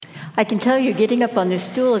I can tell you getting up on this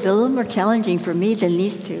stool is a little more challenging for me than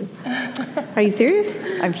these two. Are you serious?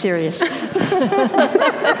 I'm serious.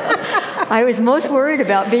 I was most worried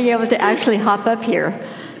about being able to actually hop up here.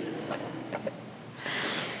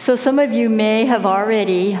 So some of you may have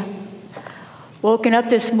already woken up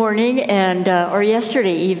this morning or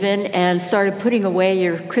yesterday even and started putting away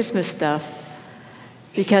your Christmas stuff.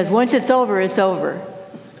 Because once it's over, it's over.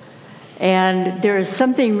 And there is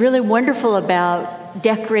something really wonderful about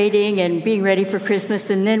decorating and being ready for Christmas,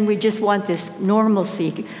 and then we just want this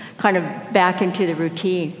normalcy kind of back into the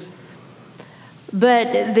routine.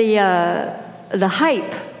 But the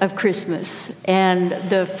hype of Christmas and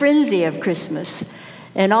the frenzy of Christmas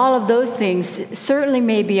and all of those things certainly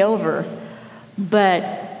may be over, but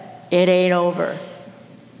it ain't over.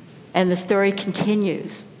 And the story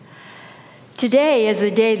continues. Today is a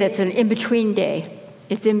day that's an in-between day.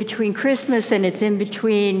 It's in between Christmas and it's in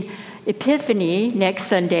between Epiphany next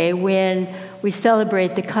Sunday, when we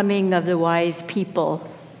celebrate the coming of the wise people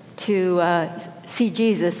to see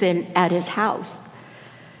Jesus at his house.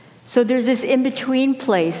 So there's this in-between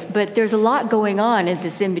place, but there's a lot going on in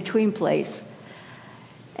this in-between place.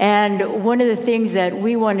 And one of the things that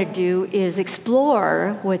we want to do is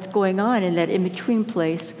explore what's going on in that in-between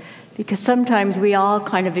place, because sometimes we all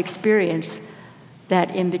kind of experience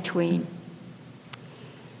that in-between.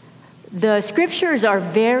 The scriptures are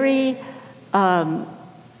very,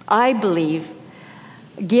 I believe,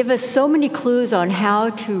 give us so many clues on how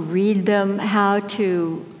to read them, how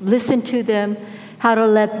to listen to them, how to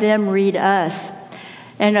let them read us.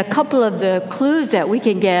 And a couple of the clues that we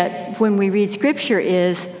can get when we read scripture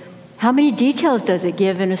is, how many details does it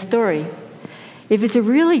give in a story? If it's a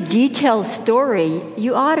really detailed story,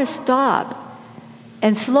 you ought to stop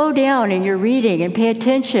and slow down in your reading and pay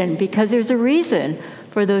attention, because there's a reason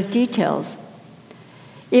for those details.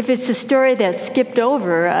 If it's a story that's skipped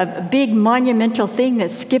over, a big monumental thing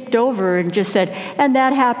that's skipped over and just said, and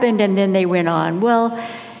that happened, and then they went on. Well,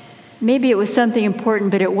 maybe it was something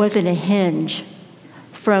important, but it wasn't a hinge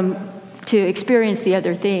to experience the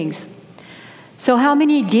other things. So how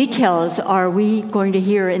many details are we going to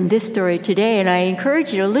hear in this story today? And I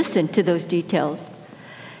encourage you to listen to those details.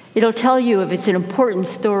 It'll tell you if it's an important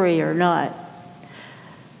story or not.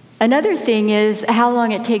 Another thing is how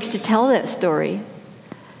long it takes to tell that story.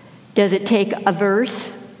 Does it take a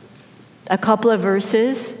verse, a couple of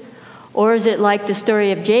verses, or is it like the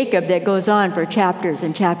story of Jacob that goes on for chapters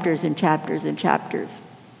and chapters and chapters and chapters?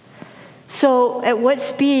 So at what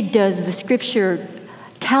speed does the scripture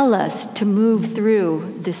tell us to move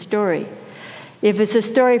through the story? If it's a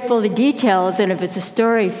story full of details and if it's a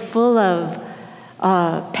story full of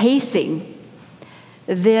pacing,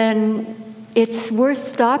 then it's worth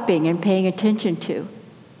stopping and paying attention to.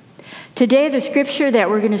 Today, the scripture that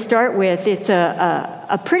we're going to start with, it's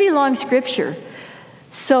a pretty long scripture.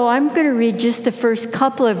 So I'm going to read just the first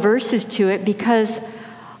couple of verses to it, because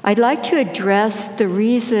I'd like to address the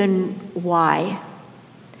reason why.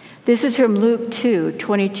 This is from Luke 2,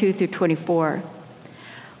 22 through 24.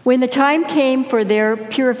 When the time came for their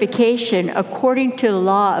purification according to the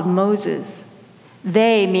law of Moses,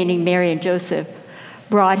 they, meaning Mary and Joseph,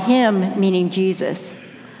 brought him, meaning Jesus,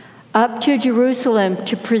 up to Jerusalem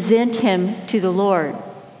to present him to the Lord.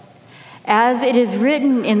 As it is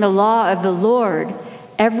written in the law of the Lord,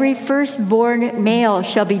 every firstborn male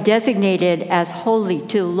shall be designated as holy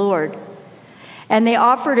to the Lord. And they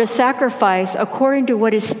offered a sacrifice according to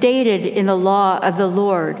what is stated in the law of the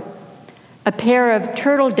Lord, a pair of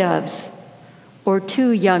turtle doves or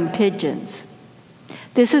 2 young pigeons.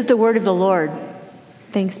 This is the word of the Lord.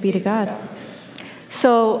 Thanks be to God.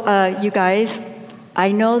 So, you guys,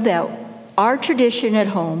 I know that our tradition at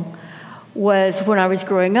home was, when I was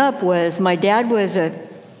growing up, was my dad was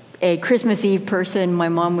a Christmas Eve person, my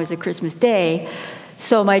mom was a Christmas Day.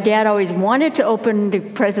 So my dad always wanted to open the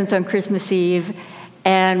presents on Christmas Eve,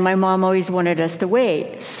 and my mom always wanted us to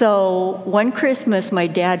wait. So one Christmas, my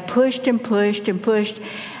dad pushed and pushed and pushed,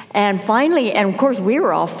 and finally, and of course we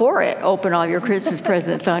were all for it, open all your Christmas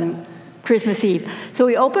presents on Christmas Eve. So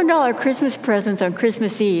we opened all our Christmas presents on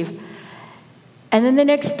Christmas Eve, and then the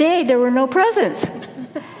next day there were no presents.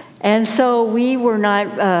 And so we were not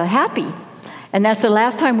happy. And that's the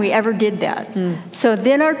last time we ever did that. So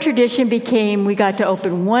then our tradition became we got to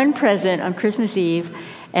open one present on Christmas Eve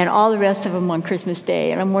and all the rest of them on Christmas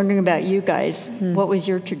Day. And I'm wondering about you guys. What was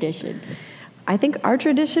your tradition? I think our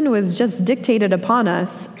tradition was just dictated upon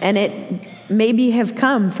us, and it maybe have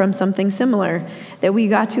come from something similar, that we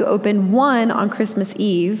got to open one on Christmas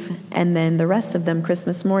Eve and then the rest of them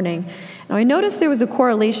Christmas morning. Now, I noticed there was a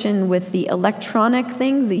correlation with the electronic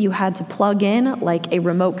things that you had to plug in, like a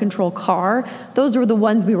remote control car. Those were the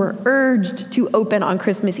ones we were urged to open on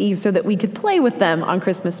Christmas Eve so that we could play with them on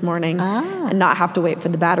Christmas morning and not have to wait for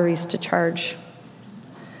the batteries to charge.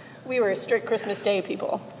 We were strict Christmas Day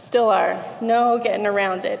people. Still are. No getting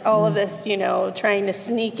around it. All of this, trying to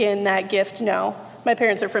sneak in that gift, no. My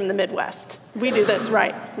parents are from the Midwest. We do this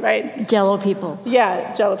right? Jello people.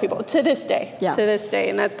 Yeah, Jello people. To this day. Yeah. To this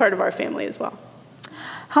day. And that's part of our family as well.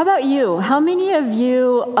 How about you? How many of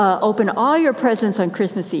you open all your presents on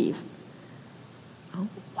Christmas Eve? Oh,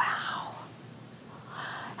 wow.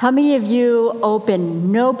 How many of you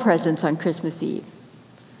open no presents on Christmas Eve?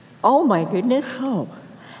 Oh, my goodness. Oh.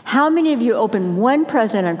 How many of you open one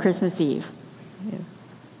present on Christmas Eve? Yeah.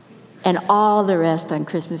 And all the rest on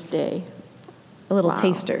Christmas Day? A little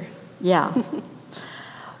taster. Yeah.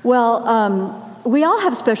 Well, we all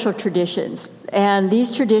have special traditions, and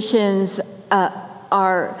these traditions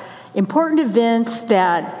are important events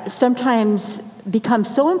that sometimes become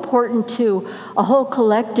so important to a whole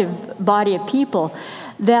collective body of people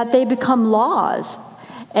that they become laws.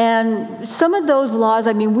 And some of those laws,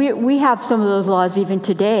 we have some of those laws even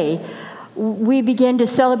today. We begin to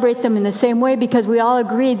celebrate them in the same way because we all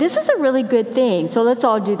agree this is a really good thing, so let's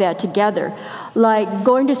all do that together. Like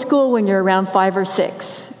going to school when you're around 5 or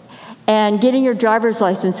 6, and getting your driver's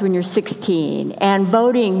license when you're 16, and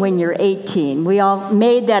voting when you're 18. We all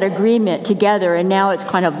made that agreement together, and now it's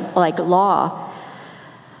kind of like law.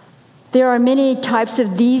 There are many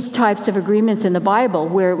these types of agreements in the Bible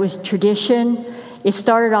where it was tradition. It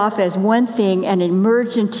started off as one thing and it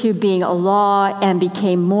merged into being a law and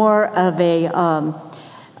became more of a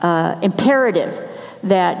imperative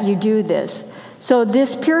that you do this. So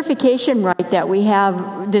this purification rite that we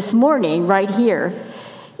have this morning right here,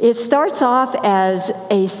 it starts off as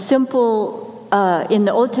a simple, in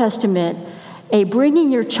the Old Testament, a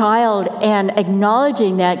bringing your child and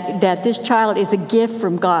acknowledging that this child is a gift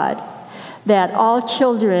from God. That all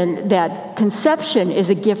children, that conception is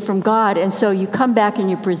a gift from God. And so you come back and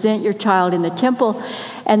you present your child in the temple.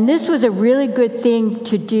 And this was a really good thing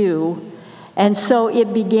to do. And so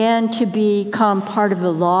it began to become part of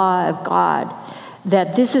the law of God.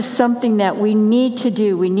 That this is something that we need to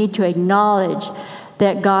do. We need to acknowledge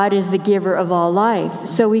that God is the giver of all life.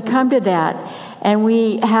 So we come to that and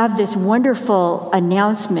we have this wonderful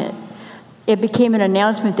announcement. It became an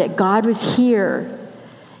announcement that God was here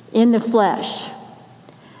in the flesh.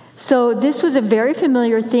 So this was a very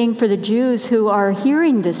familiar thing for the Jews who are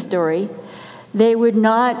hearing this story. They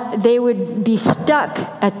would be stuck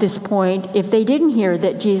at this point if they didn't hear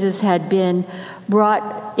that Jesus had been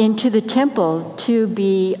brought into the temple to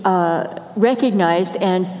be recognized,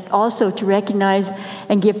 and also to recognize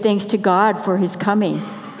and give thanks to God for his coming.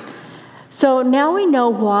 So now we know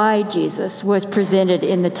why Jesus was presented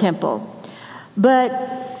in the temple.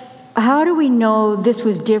 But how do we know this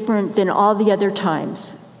was different than all the other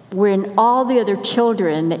times when all the other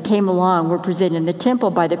children that came along were presented in the temple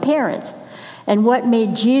by the parents? And what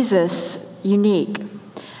made Jesus unique?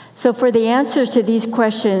 So for the answers to these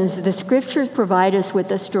questions, the scriptures provide us with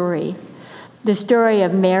a story. The story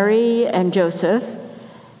of Mary and Joseph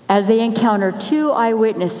as they encounter 2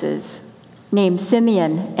 eyewitnesses named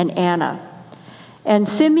Simeon and Anna. And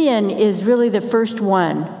Simeon is really the first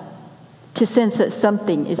one to sense that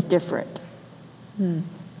something is different.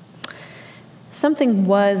 Something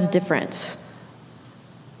was different.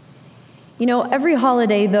 Every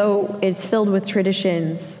holiday, though it's filled with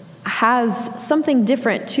traditions, has something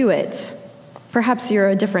different to it. Perhaps you're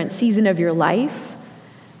a different season of your life.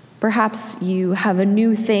 Perhaps you have a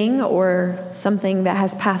new thing or something that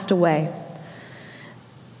has passed away.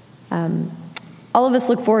 All of us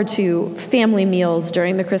look forward to family meals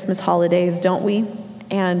during the Christmas holidays, don't we?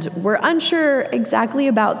 And we're unsure exactly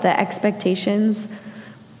about the expectations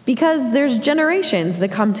because there's generations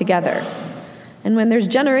that come together. And when there's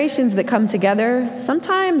generations that come together,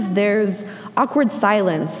 sometimes there's awkward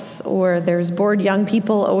silence or there's bored young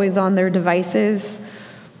people always on their devices.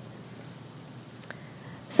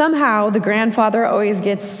 Somehow the grandfather always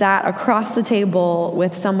gets sat across the table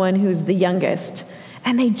with someone who's the youngest,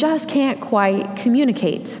 and they just can't quite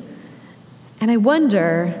communicate. And I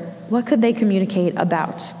wonder, what could they communicate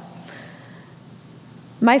about?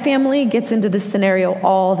 My family gets into this scenario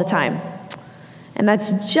all the time. And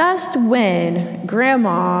that's just when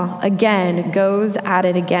Grandma, again, goes at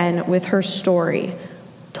it again with her story.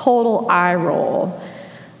 Total eye roll.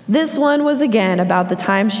 This one was again about the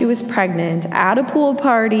time she was pregnant at a pool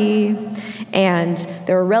party, and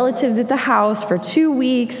there were relatives at the house for 2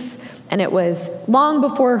 weeks, and it was long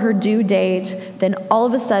before her due date. Then all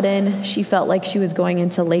of a sudden, she felt like she was going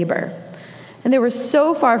into labor. And they were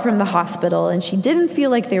so far from the hospital, and she didn't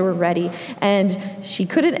feel like they were ready. And she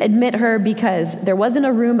couldn't admit her because there wasn't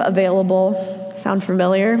a room available. Sound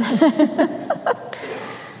familiar?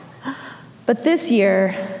 But this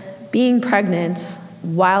year, being pregnant,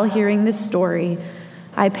 while hearing this story,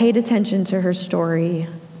 I paid attention to her story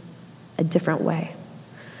a different way.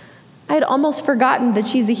 I had almost forgotten that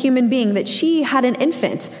she's a human being, that she had an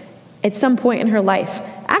infant at some point in her life,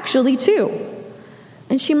 actually 2.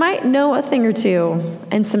 And she might know a thing or two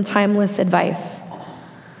and some timeless advice.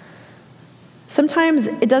 Sometimes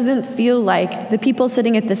it doesn't feel like the people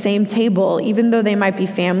sitting at the same table, even though they might be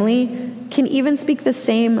family, can even speak the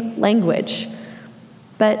same language.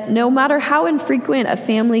 But no matter how infrequent a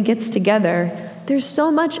family gets together, there's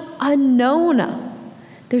so much unknown.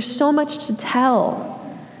 There's so much to tell.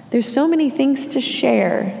 There's so many things to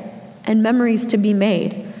share and memories to be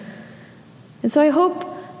made. And so I hope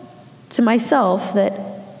to myself that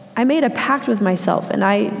I made a pact with myself, and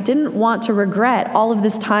I didn't want to regret all of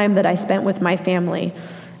this time that I spent with my family.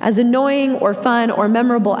 As annoying or fun or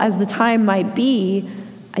memorable as the time might be,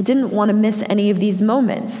 I didn't want to miss any of these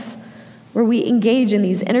moments where we engage in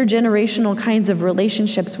these intergenerational kinds of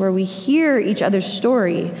relationships, where we hear each other's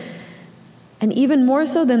story. And even more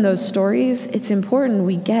so than those stories, it's important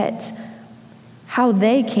we get how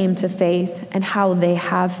they came to faith and how they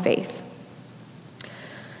have faith.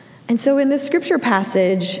 And so in this scripture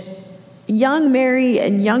passage, young Mary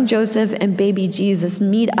and young Joseph and baby Jesus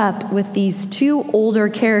meet up with these 2 older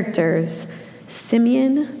characters,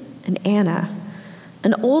 Simeon and Anna,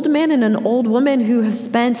 an old man and an old woman who have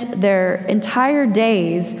spent their entire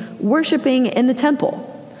days worshiping in the temple.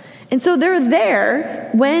 And so they're there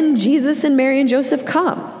when Jesus and Mary and Joseph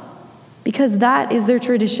come, because that is their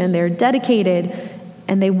tradition. They're dedicated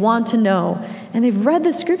and they want to know. And they've read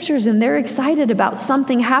the scriptures and they're excited about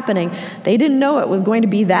something happening. They didn't know it was going to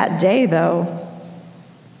be that day, though.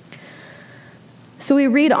 So we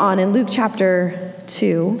read on in Luke chapter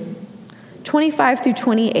 2, 25 through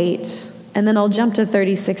 28, and then I'll jump to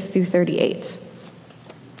 36 through 38.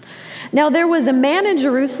 Now there was a man in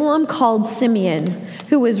Jerusalem called Simeon,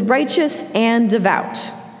 who was righteous and devout.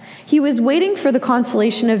 He was waiting for the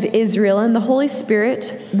consolation of Israel, and the Holy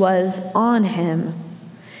Spirit was on him.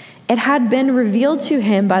 It had been revealed to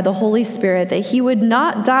him by the Holy Spirit that he would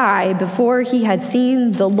not die before he had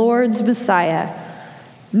seen the Lord's Messiah.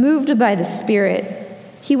 Moved by the Spirit,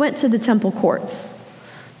 he went to the temple courts.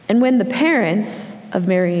 And when the parents of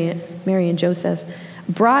Mary and Joseph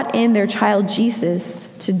brought in their child Jesus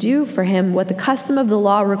to do for him what the custom of the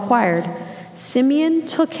law required, Simeon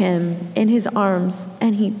took him in his arms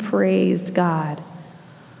and he praised God.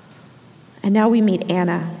 And now we meet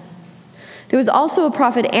Anna. There was also a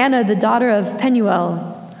prophet, Anna, the daughter of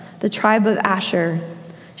Penuel, the tribe of Asher.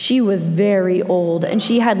 She was very old, and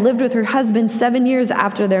she had lived with her husband 7 years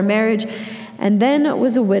after their marriage, and then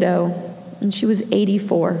was a widow, and she was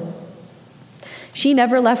 84. She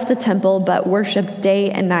never left the temple, but worshiped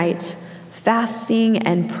day and night, fasting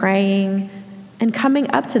and praying, and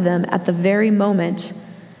coming up to them at the very moment.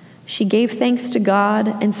 She gave thanks to God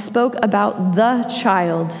and spoke about the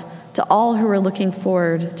child to all who were looking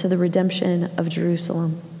forward to the redemption of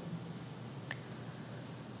Jerusalem.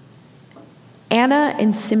 Anna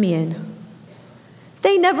and Simeon,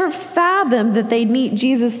 they never fathomed that they'd meet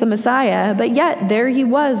Jesus the Messiah, but yet there he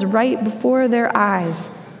was right before their eyes,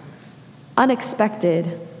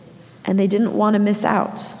 unexpected, and they didn't want to miss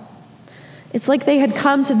out. It's like they had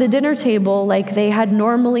come to the dinner table like they had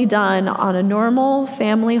normally done on a normal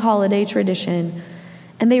family holiday tradition,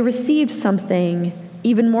 and they received something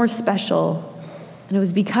even more special, and it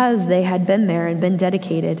was because they had been there and been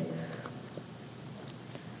dedicated.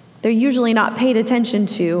 They're usually not paid attention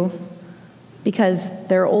to because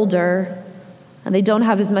they're older and they don't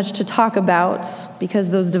have as much to talk about because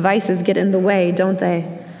those devices get in the way, don't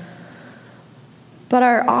they? But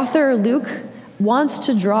our author, Luke, wants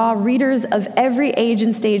to draw readers of every age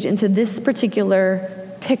and stage into this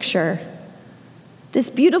particular picture. This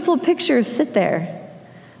beautiful picture sit there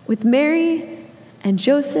with Mary and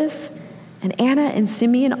Joseph and Anna and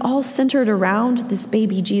Simeon all centered around this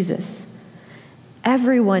baby Jesus.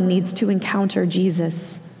 Everyone needs to encounter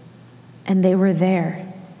Jesus, and they were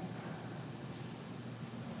there.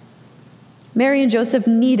 Mary and Joseph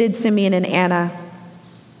needed Simeon and Anna,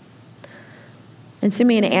 and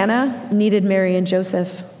Simeon and Anna needed Mary and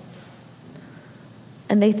Joseph.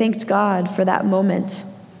 And they thanked God for that moment,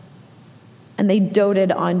 and they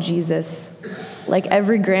doted on Jesus, like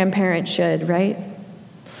every grandparent should, right?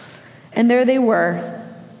 And there they were,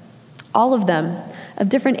 all of them, of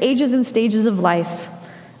different ages and stages of life,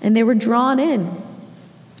 and they were drawn in.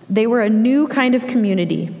 They were a new kind of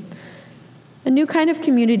community. a new kind of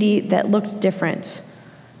community that looked different.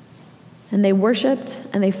 And they worshiped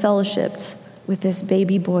and they fellowshiped with this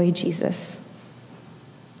baby boy, Jesus.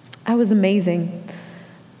 That was amazing.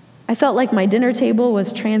 I felt like my dinner table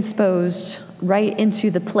was transposed right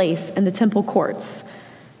into the place in the temple courts.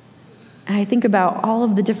 And I think about all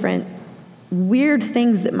of the different weird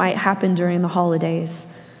things that might happen during the holidays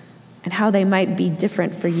and how they might be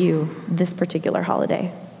different for you this particular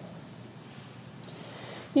holiday.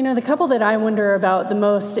 You know, the couple that I wonder about the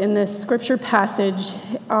most in this scripture passage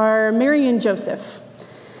are Mary and Joseph.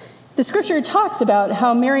 The scripture talks about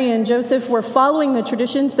how Mary and Joseph were following the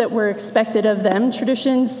traditions that were expected of them,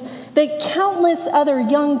 traditions that countless other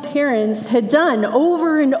young parents had done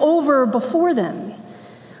over and over before them.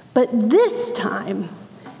 But this time,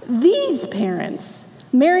 these parents,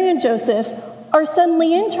 Mary and Joseph, are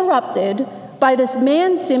suddenly interrupted by this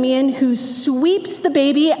man, Simeon, who sweeps the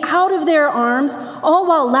baby out of their arms, all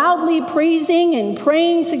while loudly praising and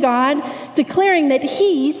praying to God, declaring that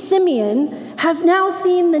he, Simeon, has now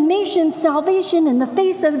seen the nation's salvation in the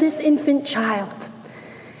face of this infant child.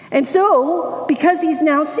 And so, because he's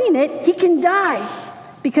now seen it, he can die,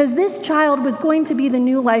 because this child was going to be the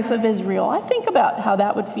new life of Israel. I think about how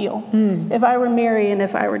that would feel if I were Mary and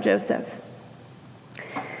if I were Joseph.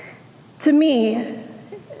 To me,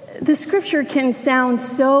 the scripture can sound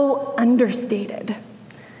so understated.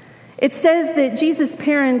 It says that Jesus'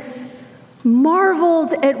 parents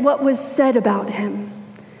marveled at what was said about him.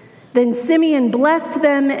 Then Simeon blessed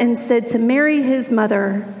them and said to Mary, his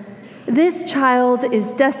mother, "This child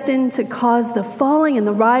is destined to cause the falling and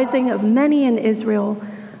the rising of many in Israel,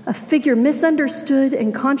 a figure misunderstood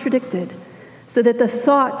and contradicted, so that the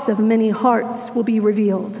thoughts of many hearts will be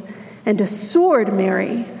revealed. And a sword,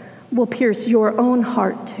 Mary, will pierce your own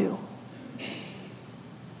heart too."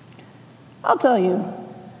 I'll tell you,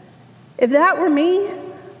 if that were me,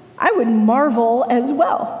 I would marvel as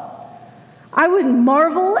well. I would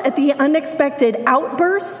marvel at the unexpected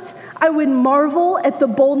outburst. I would marvel at the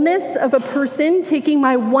boldness of a person taking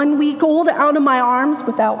my 1-week-old out of my arms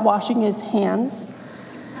without washing his hands.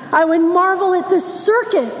 I would marvel at the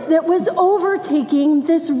circus that was overtaking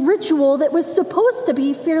this ritual that was supposed to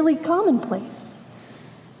be fairly commonplace.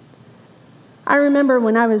 I remember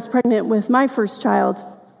when I was pregnant with my first child,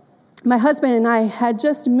 my husband and I had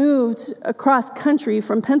just moved across country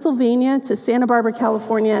from Pennsylvania to Santa Barbara,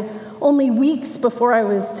 California, only weeks before I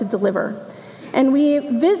was to deliver. And we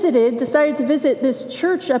decided to visit this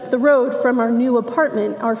church up the road from our new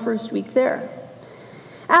apartment our first week there.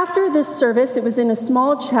 After this service, it was in a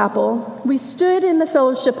small chapel, we stood in the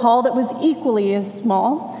fellowship hall that was equally as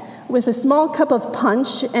small, with a small cup of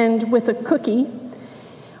punch and with a cookie,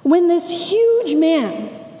 when this huge man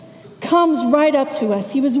comes right up to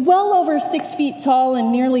us. He was well over 6 feet tall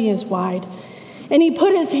and nearly as wide. And he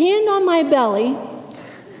put his hand on my belly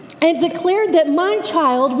and declared that my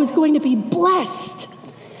child was going to be blessed.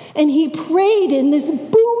 And he prayed in this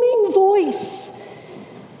booming voice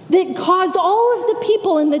that caused all of the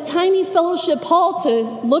people in the tiny fellowship hall to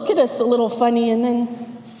look at us a little funny. And then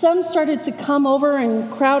some started to come over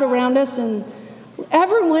and crowd around us, and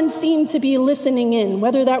everyone seemed to be listening in.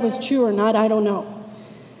 Whether that was true or not, I don't know.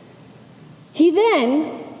 He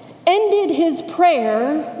then ended his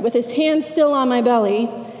prayer with his hand still on my belly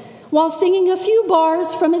while singing a few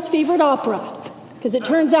bars from his favorite opera, because it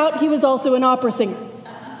turns out he was also an opera singer.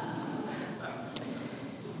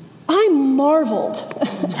 I marveled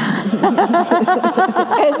at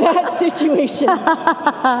that situation,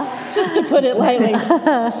 just to put it lightly.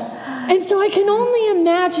 And so I can only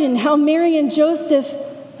imagine how Mary and Joseph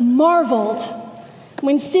marveled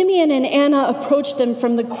when Simeon and Anna approached them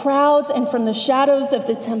from the crowds and from the shadows of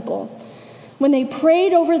the temple, when they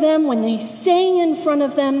prayed over them, when they sang in front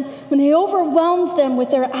of them, when they overwhelmed them with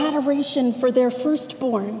their adoration for their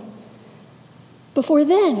firstborn, before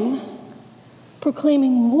then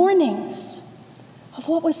proclaiming warnings of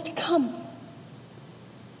what was to come.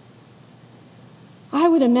 I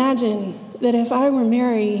would imagine that if I were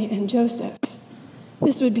Mary and Joseph,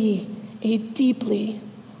 this would be a deeply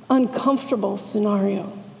uncomfortable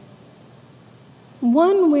scenario.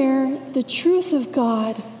 One where the truth of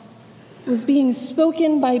God was being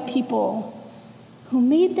spoken by people who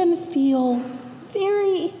made them feel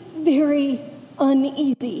very, very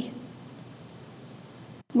uneasy.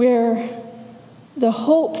 Where the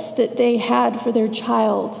hopes that they had for their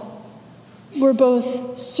child were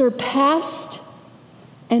both surpassed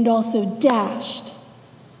and also dashed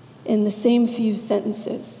in the same few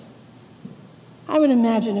sentences. I would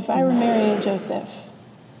imagine if I were Mary and Joseph,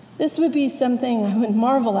 this would be something I would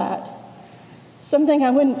marvel at, something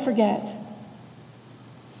I wouldn't forget,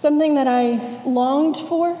 something that I longed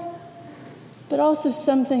for, but also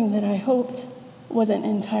something that I hoped wasn't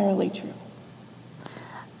entirely true.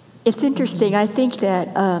 It's interesting. I think that,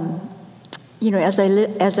 as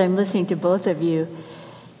I'm listening to both of you,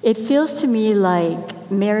 it feels to me like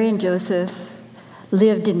Mary and Joseph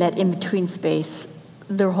lived in that in-between space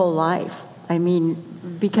their whole life. I mean,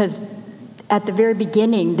 because at the very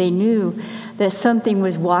beginning, they knew that something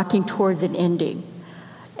was walking towards an ending,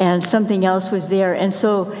 and something else was there. And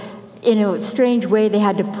so, in a strange way, they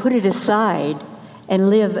had to put it aside and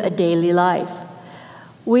live a daily life.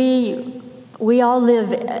 We all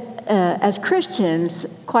live as Christians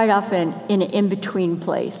quite often in an in-between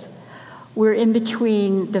place. We're in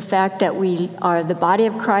between the fact that we are the body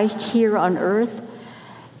of Christ here on earth,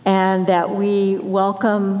 and that we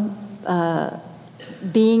welcome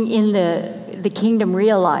being in the kingdom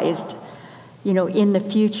realized, in the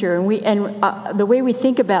future. And the way we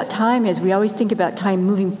think about time is we always think about time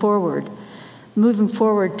moving forward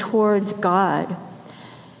towards God.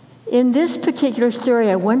 In this particular story,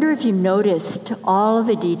 I wonder if you noticed all of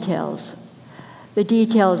the details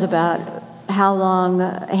about how long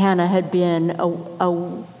Hannah had been a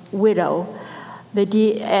widow.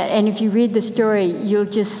 And if you read the story, you'll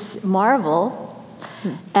just marvel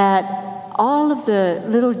at all of the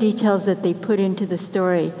little details that they put into the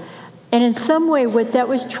story. And in some way, what that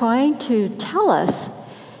was trying to tell us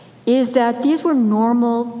is that these were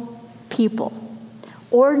normal people,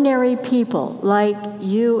 ordinary people like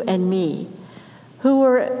you and me, who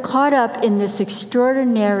were caught up in this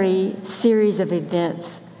extraordinary series of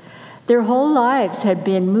events. Their whole lives had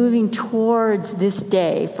been moving towards this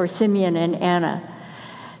day for Simeon and Anna.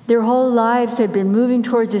 Their whole lives had been moving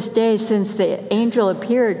towards this day since the angel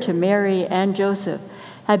appeared to Mary and Joseph,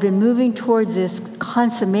 had been moving towards this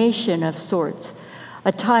consummation of sorts,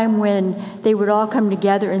 a time when they would all come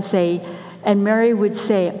together and say, and Mary would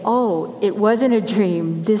say, "Oh, it wasn't a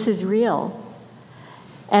dream, this is real."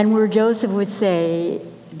 And where Joseph would say,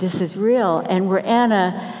 "This is real," and where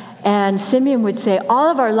Anna and Simeon would say, "All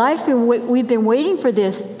of our lives we've been waiting for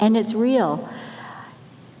this, and it's real."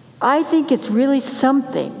 I think it's really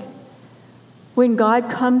something when God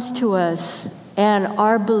comes to us and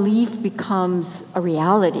our belief becomes a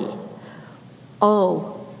reality.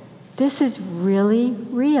 Oh, this is really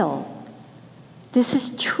real. This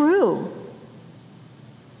is true.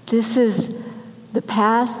 This is the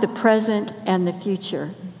past, the present, and the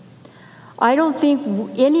future. I don't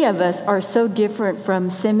think any of us are so different from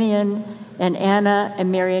Simeon and Anna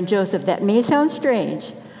and Mary and Joseph. That may sound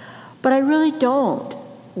strange, but I really don't.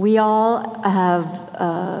 We all have,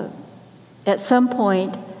 at some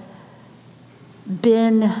point,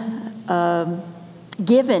 been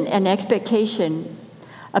given an expectation,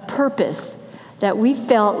 a purpose that we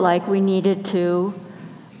felt like we needed to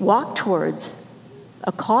walk towards,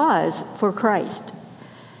 a cause for Christ.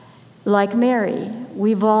 Like Mary,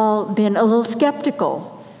 we've all been a little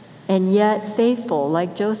skeptical and yet faithful,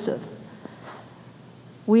 like Joseph.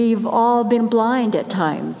 We've all been blind at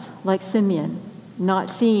times, like Simeon, not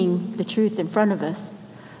seeing the truth in front of us.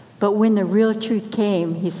 But when the real truth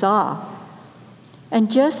came, he saw. And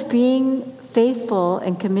just being faithful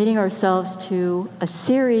and committing ourselves to a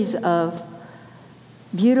series of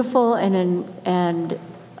beautiful and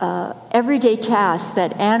everyday tasks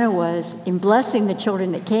that Anna was in blessing the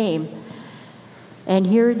children that came. And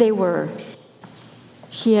here they were.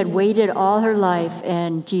 She had waited all her life,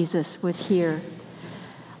 and Jesus was here.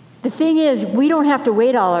 The thing is, we don't have to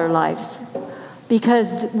wait all our lives,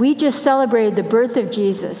 because we just celebrated the birth of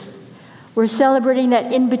Jesus. We're celebrating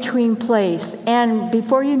that in-between place. And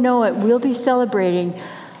before you know it, we'll be celebrating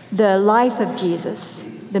the life of Jesus,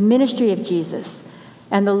 the ministry of Jesus,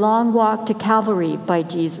 and the long walk to Calvary by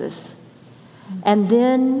Jesus. And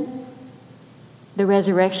then the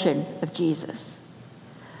resurrection of Jesus.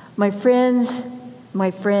 My friends,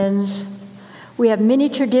 we have many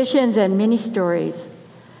traditions and many stories.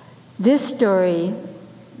 This story,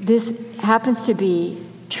 this happens to be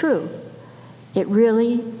true. It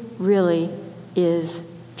really, really is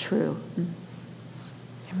true.